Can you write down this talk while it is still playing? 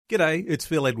G'day, it's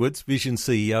Phil Edwards, Vision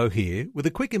CEO here, with a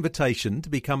quick invitation to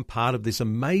become part of this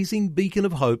amazing beacon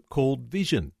of hope called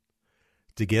Vision.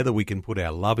 Together we can put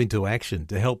our love into action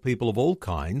to help people of all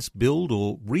kinds build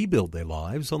or rebuild their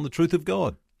lives on the truth of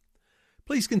God.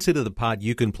 Please consider the part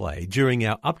you can play during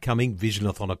our upcoming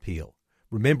Visionathon appeal,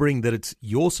 remembering that it's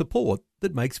your support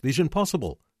that makes Vision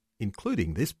possible,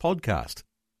 including this podcast.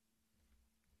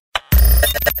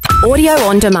 Audio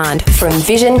on demand from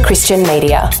Vision Christian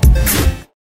Media.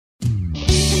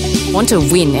 Want to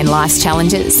win in life's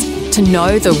challenges? To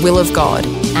know the will of God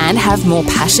and have more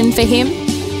passion for Him?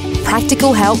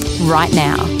 Practical help right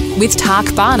now with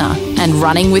Tak Bhana and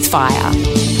Running with Fire.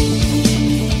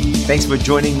 Thanks for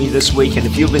joining me this week, and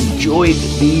if you've enjoyed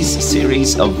these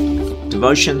series of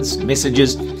devotions,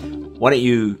 messages, why don't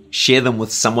you share them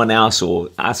with someone else or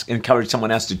encourage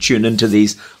someone else to tune into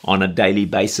these on a daily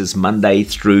basis, Monday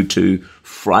through to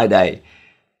Friday.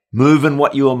 Move in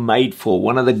what you are made for.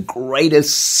 One of the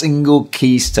greatest single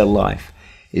keys to life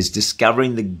is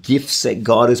discovering the gifts that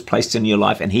God has placed in your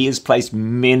life. And He has placed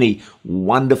many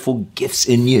wonderful gifts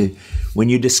in you. When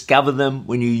you discover them,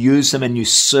 when you use them and you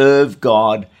serve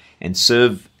God and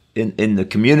serve in the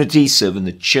community, serve in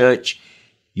the church,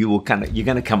 you're going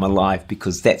to come alive,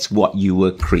 because that's what you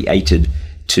were created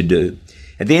to do.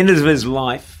 At the end of his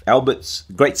life,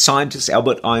 great scientist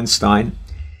Albert Einstein,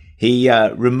 he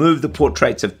removed the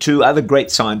portraits of two other great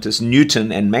scientists,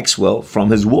 Newton and Maxwell, from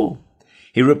his wall.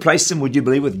 He replaced them, would you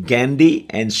believe, with Gandhi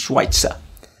and Schweitzer.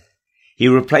 He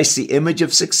replaced the image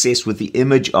of success with the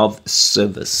image of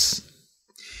service.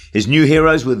 His new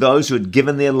heroes were those who had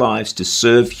given their lives to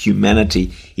serve humanity.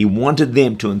 He wanted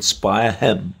them to inspire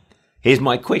him. Here's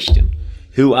my question.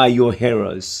 Who are your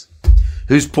heroes?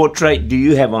 Whose portrait do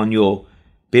you have on your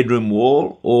bedroom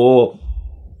wall, or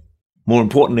more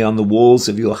importantly, on the walls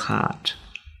of your heart?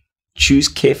 Choose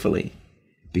carefully,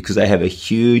 because they have a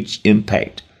huge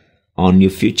impact on your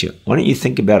future. Why don't you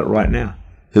think about it right now?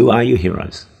 Who are your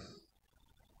heroes?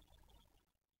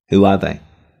 Who are they?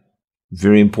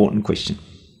 Very important question.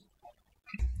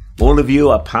 All of you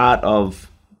are part of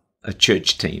a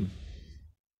church team,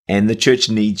 and the church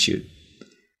needs you.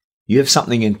 You have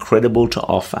something incredible to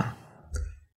offer.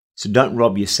 So don't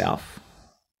rob yourself,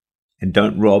 and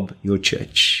don't rob your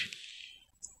church.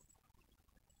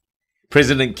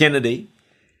 President Kennedy,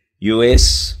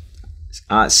 US,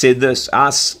 said this: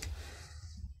 ask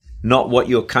not what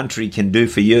your country can do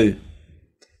for you,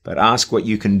 but ask what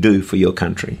you can do for your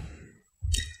country.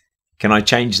 Can I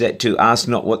change that to ask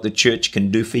not what the church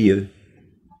can do for you,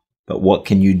 but what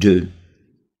can you do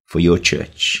for your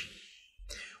church?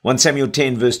 1 Samuel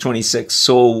 10 verse 26,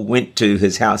 Saul went to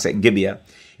his house at Gibeah,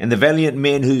 and the valiant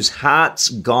men whose hearts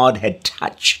God had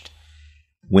touched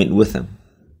went with him.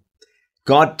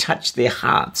 God touched their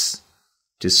hearts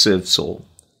to serve Saul.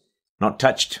 Not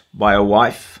touched by a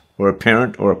wife or a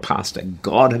parent or a pastor.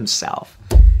 God Himself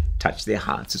touched their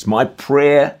hearts. It's my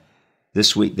prayer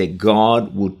this week that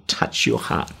God will touch your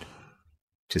heart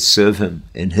to serve Him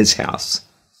in His house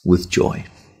with joy.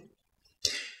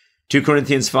 2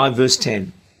 Corinthians 5 verse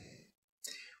 10.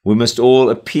 We must all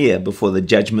appear before the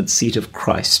judgment seat of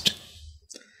Christ,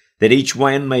 that each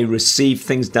one may receive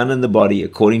things done in the body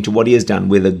according to what he has done,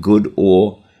 whether good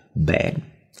or bad.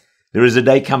 There is a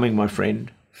day coming, my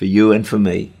friend, for you and for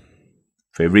me,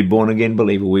 for every born-again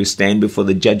believer. We stand before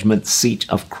the judgment seat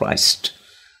of Christ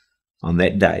on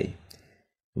that day.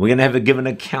 We're going to have to give an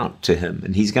account to Him,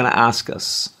 and He's going to ask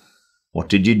us, what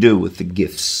did you do with the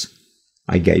gifts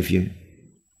I gave you?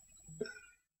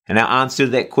 And our answer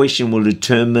to that question will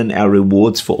determine our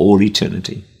rewards for all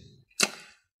eternity.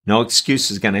 No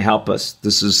excuse is going to help us.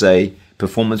 This is a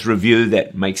performance review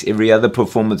that makes every other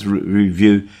performance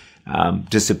review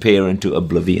disappear into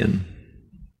oblivion.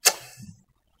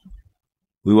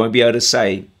 We won't be able to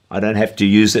say, I don't have to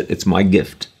use it, it's my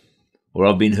gift. Or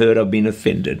I've been hurt, I've been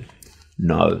offended.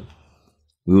 No.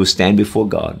 We will stand before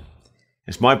God.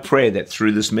 It's my prayer that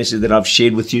through this message that I've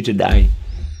shared with you today,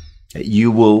 that you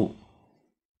will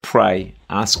pray,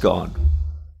 ask God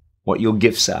what your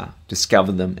gifts are,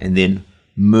 discover them, and then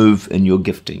move in your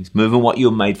giftings. Move in what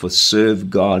you're made for. Serve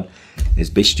God as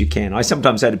best you can. I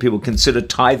sometimes say to people, consider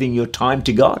tithing your time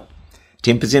to God.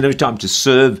 10% of your time to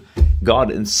serve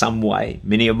God in some way.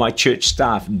 Many of my church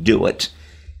staff do it.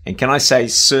 And can I say,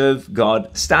 serve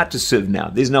God, start to serve now.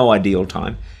 There's no ideal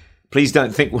time. Please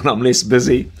don't think when I'm less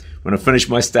busy, when I finish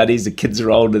my studies, the kids are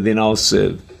older, then I'll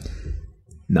serve.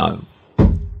 No.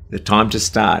 The time to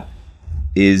start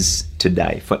is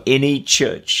today. For any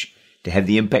church to have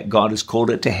the impact God has called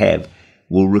it to have,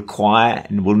 will require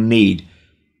and will need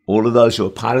all of those who are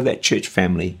part of that church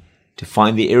family to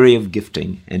find the area of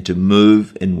gifting and to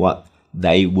move in what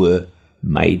they were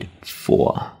made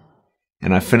for.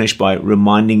 And I finish by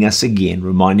reminding us again,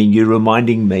 reminding you,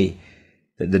 reminding me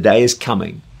that the day is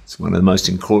coming. It's one of the most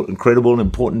incredible and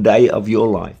important day of your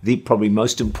life, the probably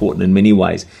most important in many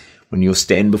ways, when you'll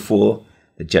stand before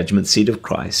the judgment seat of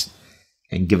Christ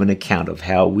and give an account of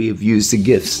how we have used the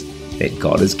gifts that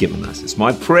God has given us. It's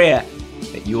my prayer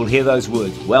that you'll hear those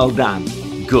words, well done,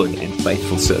 good and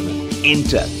faithful servant.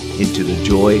 Enter into the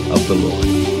joy of the Lord.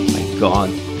 May God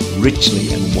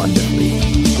richly and wonderfully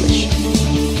bless you.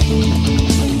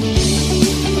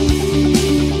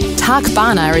 Tak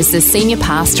Bhana is the Senior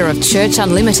Pastor of Church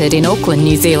Unlimited in Auckland,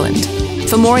 New Zealand.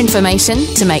 For more information,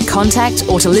 to make contact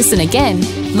or to listen again,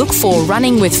 look for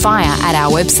Running with Fire at our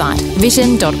website,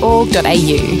 vision.org.au.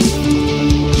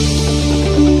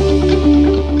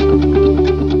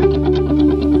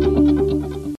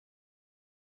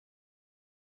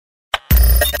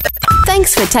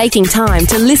 Thanks for taking time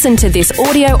to listen to this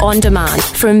audio on demand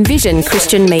from Vision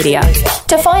Christian Media.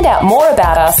 To find out more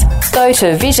about us, go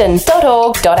to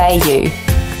vision.org.au.